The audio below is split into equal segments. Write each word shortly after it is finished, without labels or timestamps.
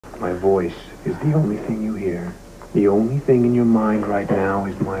My voice is the only thing you hear. The only thing in your mind right now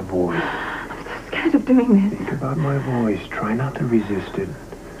is my voice. I'm so scared of doing this. Think about my voice. Try not to resist it.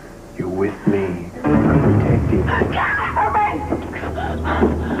 You're with me. I'm protecting you.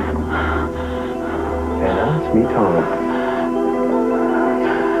 Anna, it's me, Tom.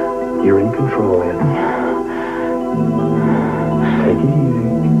 You're in control, Anna. Take it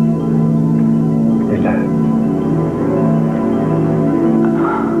easy. Relax.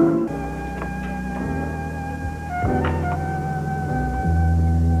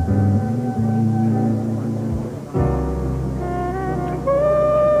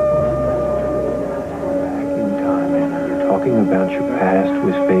 About your past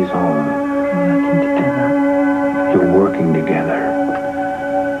with Faison. We're working together. You're working together.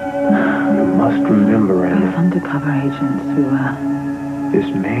 You must remember, Anna. We're undercover agents. We were. This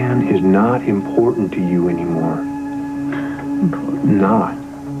man is not important to you anymore. Important? Not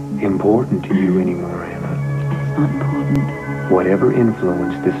important to you anymore, Anna. It's not important. Whatever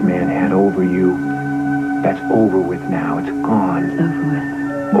influence this man had over you, that's over with now. It's gone. It's over with.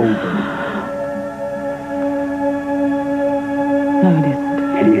 Over. No, it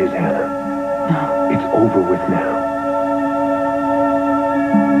isn't. It is, Anna. No. It's over with now.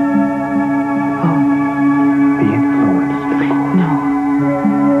 Oh. The influence. No.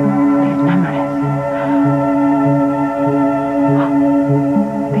 These memories.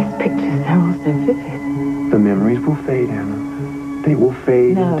 These pictures, they're all so vivid. The memories will fade, Anna. They will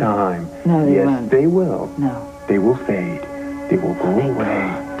fade in time. No, they won't. Yes, they will. No. They will fade. They will go away.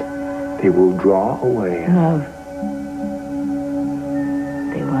 Can't. They will draw away, Anna. No.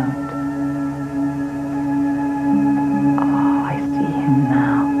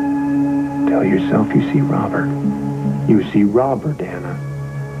 Tell yourself you see Robert. You see Robert, Anna.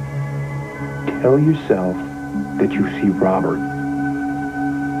 Tell yourself that you see Robert.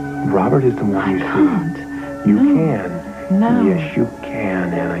 Robert is the one you can't. see. You can. No. Yes, you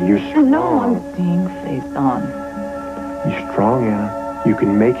can, Anna. You're strong. No, I'm seeing Faison. You're strong, Anna. You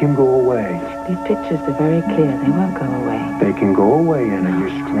can make him go away. These pictures are very clear. They won't go away. They can go away, Anna. You're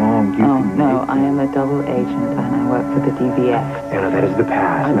strong. You can no, I am a double agent and I work for the DVF. Anna, that is the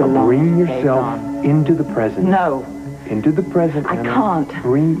past. I Now bring belong to yourself Faison. into the present. No. Into the present, I Anna.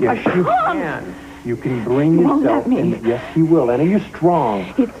 can't. Yes, I you can't. can. You can bring He won't yourself let me. in. Yes, he will. Anna, you're strong.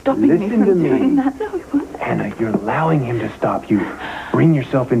 He's stopping me Listen to from me. doing that. No, he won't. Anna, you're allowing him to stop you. Bring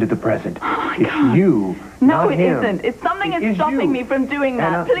yourself into the present. It's God. you, No, not it him. isn't. It's something It is is stopping you. me from doing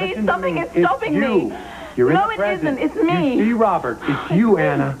that. Anna, Please, listen to something me. is It's stopping you. me. You're in No, the it present. isn't. It's me. You see Robert. It's you,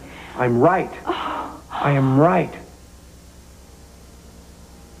 Anna. I'm right. I am right.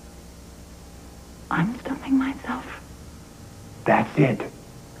 I'm stopping myself. That's it.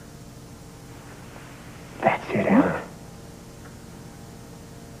 That's it, Anna.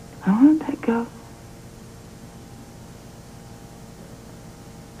 I won't let go.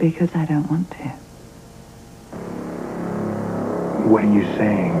 Because I don't want to. What are you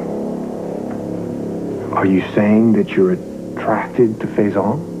saying? Are you saying that you're attracted to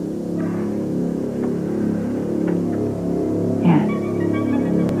Faison? Yes.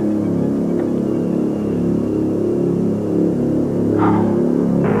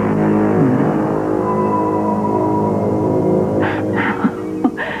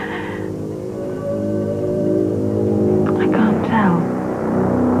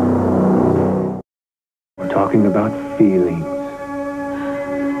 Talking about feelings.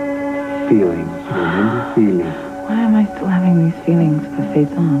 Feelings. Remember feelings. Why am I still having these feelings for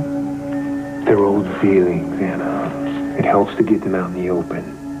Faison? They're old feelings, Anna. It helps to get them out in the open.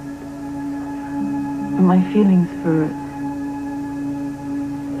 But my feelings for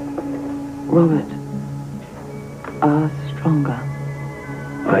Robert are stronger.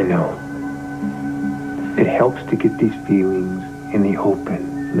 I know. It helps to get these feelings in the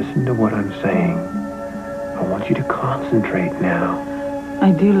open. Listen to what I'm saying. I want you to concentrate now.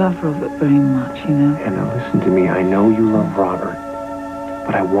 I do love Robert very much, you know. Anna, listen to me. I know you love Robert.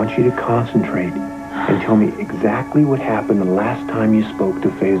 But I want you to concentrate and tell me exactly what happened the last time you spoke to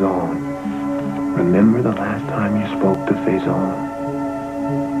Faison. Remember the last time you spoke to Faison?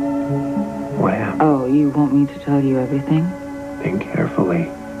 What happened? Oh, you want me to tell you everything? Think carefully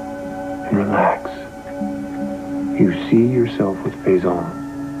and relax. You see yourself with Faison.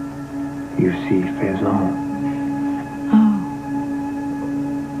 You see Faison. Oh.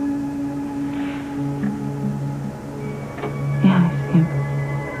 Yeah, I see him.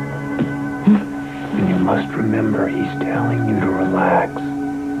 And you must remember, he's telling you to relax.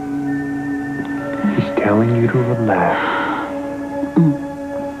 He's telling you to relax.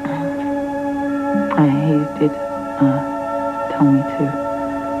 He did tell me to.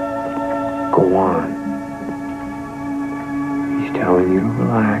 Go on. He's telling you to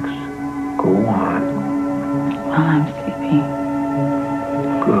relax. Go on. Well, I'm sleepy.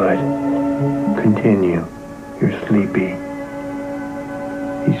 Good. Continue. You're sleepy.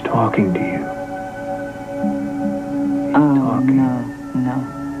 He's talking to you. Talking. No.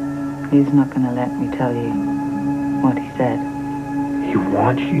 He's not going to let me tell you what he said. He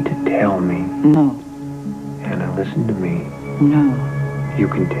wants you to tell me. No. Anna, listen to me. No. You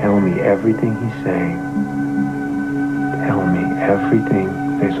can tell me everything he's saying. Tell me everything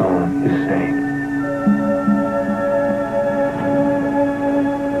Faison is saying.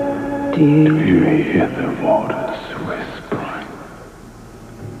 Do you hear the waters whispering?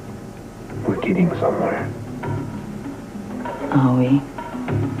 We're getting somewhere. Are we?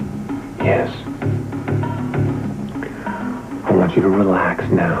 Yes. I want you to relax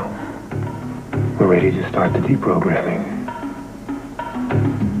now. We're ready to start the deprogramming.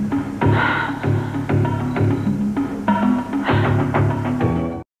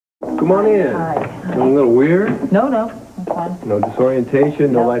 Come on in. Hi. A little weird? No, I'm fine. No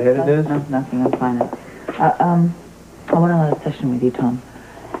disorientation, no lightheadedness? No, nothing, I'm fine. I want another session with you, Tom,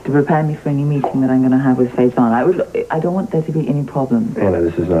 to prepare me for any meeting that I'm going to have with Faison. I don't want there to be any problems. Anna,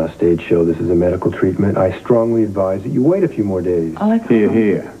 this is not a stage show. This is a medical treatment. I strongly advise that you wait a few more days. Oh, I can't.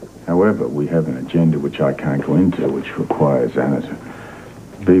 Here. However, we have an agenda which I can't go into, which requires Anna to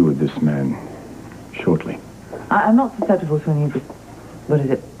be with this man shortly. I'm not susceptible to any of this, what is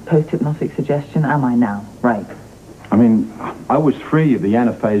it, post-hypnotic suggestion? Am I now? Right. I mean, I was free of the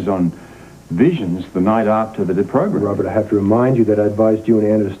Anna Faison visions the night after the deprogram. Robert, I have to remind you that I advised you and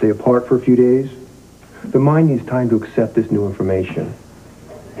Anna to stay apart for a few days. The mind needs time to accept this new information.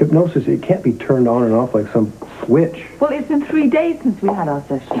 Hypnosis, it can't be turned on and off like some switch. Well, it's been 3 days since we had our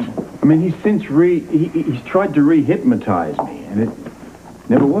session. I mean, he's since he's tried to re-hypnotize me, and it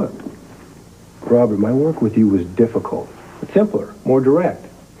never worked. Robert, my work with you was difficult. But simpler, more direct.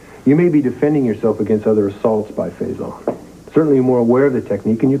 You may be defending yourself against other assaults by Faison. Certainly you're more aware of the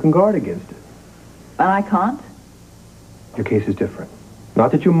technique and you can guard against it. And I can't? Your case is different.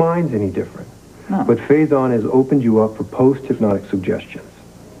 Not that your mind's any different. No. But Faison has opened you up for post-hypnotic suggestions.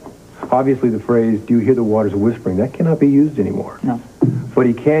 Obviously the phrase, "do you hear the waters whispering?" that cannot be used anymore. No. But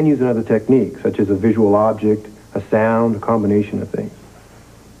he can use another technique, such as a visual object, a sound, a combination of things.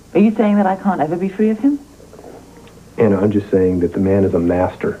 Are you saying that I can't ever be free of him? Anna, I'm just saying that the man is a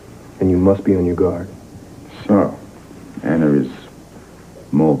master, and you must be on your guard. So, Anna is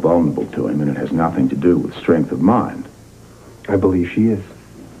more vulnerable to him, and it has nothing to do with strength of mind. I believe she is.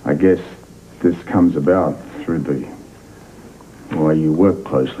 I guess this comes about through the way you work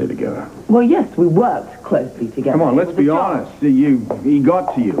closely together. Well, yes, we worked closely together. Come on, let's It was a be job. honest. He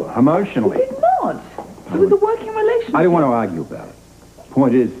got to you emotionally. It did not. It was a working relationship. I don't want to argue about it.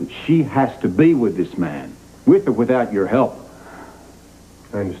 Point is that she has to be with this man, with or without your help.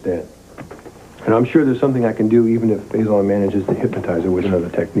 I understand. And I'm sure there's something I can do even if Faison manages to hypnotize her with another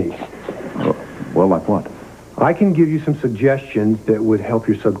technique. Well, like what? I can give you some suggestions that would help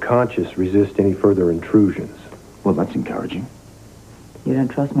your subconscious resist any further intrusions. Well, that's encouraging. You don't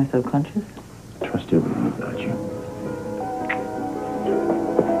trust my subconscious? Trust everything about you.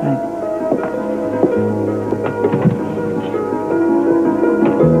 Right.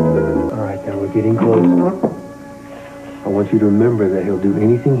 All right, now we're getting close. I want you to remember that he'll do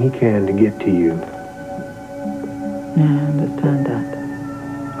anything he can to get to you. Yeah, I understand that.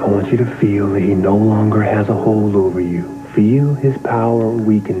 I want you to feel that he no longer has a hold over you. Feel his power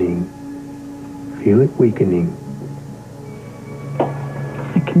weakening. Feel it weakening.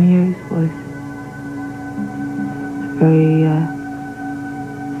 I can hear his voice. It's very,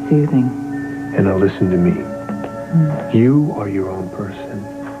 soothing. And now listen to me. You are your own person.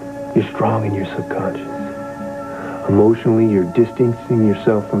 You're strong in your subconscious. Emotionally, you're distancing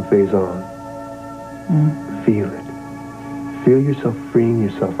yourself from Faison. Feel it. Feel yourself freeing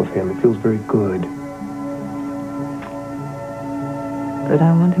yourself of him. It feels very good. But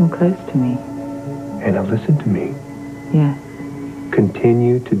I want him close to me. And now listen to me. Yes.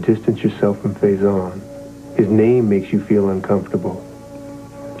 Continue to distance yourself from Faison. His name makes you feel uncomfortable.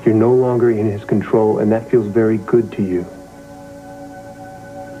 You're no longer in his control, and that feels very good to you.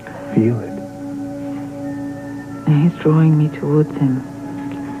 Feel it. And he's drawing me towards him.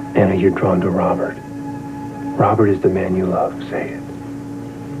 Anna, you're drawn to Robert. Robert is the man you love. Say it.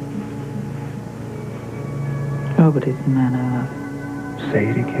 Robert is the man I love. Say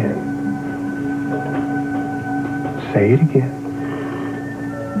it again. Say it again.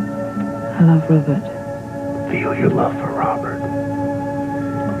 I love Robert. Feel your love for Robert.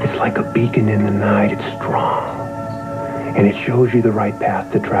 It's like a beacon in the night. It's strong. And it shows you the right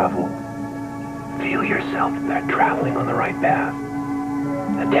path to travel. Feel yourself traveling on the right path.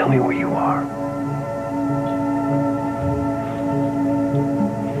 Now tell me where you are.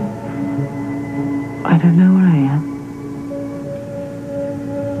 I don't know where I am.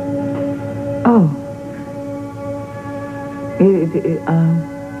 Oh.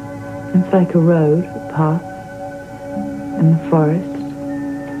 It's like a road, a path, in the forest,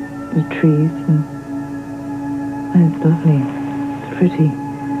 the trees, and it's lovely. It's pretty.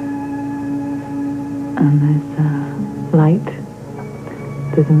 And there's light.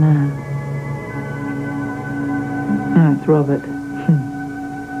 There's a man. Oh, it's Robert.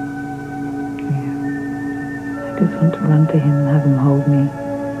 Yeah. I just want to run to him and have him hold me.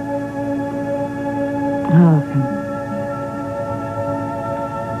 I love him.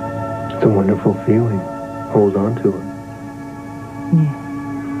 It's a wonderful feeling. Hold on to it. Yeah.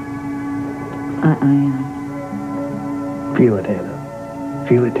 I am. Feel it, Anna.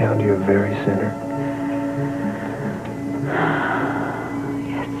 Feel it down to your very center.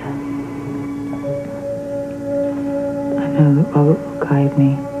 Yes. I know that Robert will guide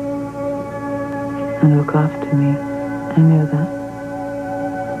me and look after me. I know that.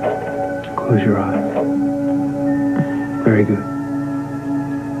 Close your eyes. Very good.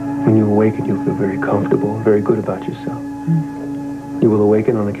 When you awaken, you'll feel very comfortable, very good about yourself. You will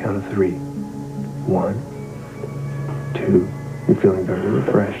awaken on the count of 3. 1, 2. You're feeling very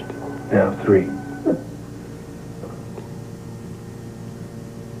refreshed. Now 3.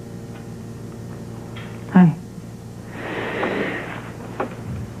 Hi.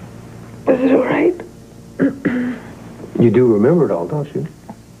 Is it all right? You do remember it all, don't you?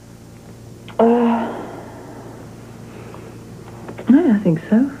 I think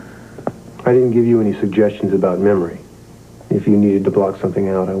so. I didn't give you any suggestions about memory. If you needed to block something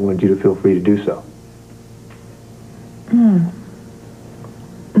out, I wanted you to feel free to do so.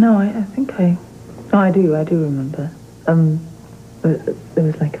 No, I think I... No, I do remember. There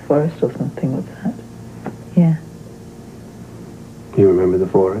was like a forest or something, what's that? Yeah. You remember the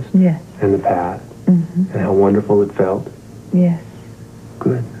forest? Yes. And the path? Mm-hmm. And how wonderful it felt? Yes.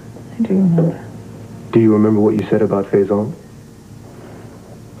 Good. I do remember. Do you remember what you said about Faison?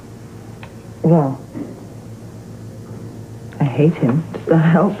 Well, I hate him. Does that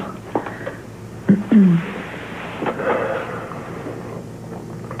help?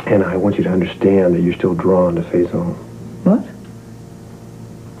 And I want you to understand that you're still drawn to Faison. What?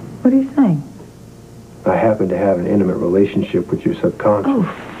 What are you saying? I happen to have an intimate relationship with your subconscious. Oh,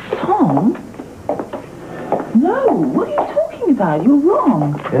 Tom? No, what are you talking about? You're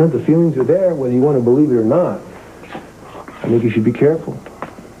wrong. And the feelings are there, whether you want to believe it or not. I think you should be careful.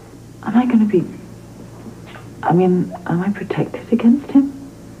 Am I going to be... I mean, am I protected against him?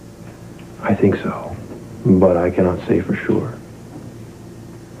 I think so, but I cannot say for sure.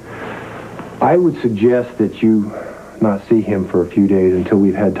 I would suggest that you not see him for a few days until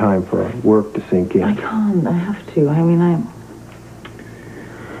we've had time for our work to sink in. I can't. I have to. I mean,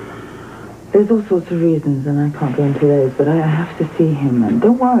 there's all sorts of reasons, and I can't go into those, but I have to see him. And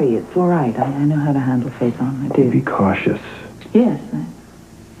don't worry, it's all right. I know how to handle Faison. I do. Be cautious. Yes,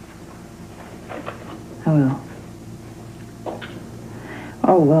 I will.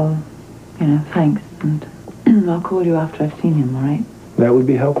 Oh, well, thanks. And I'll call you after I've seen him, all right? That would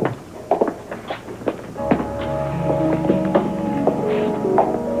be helpful.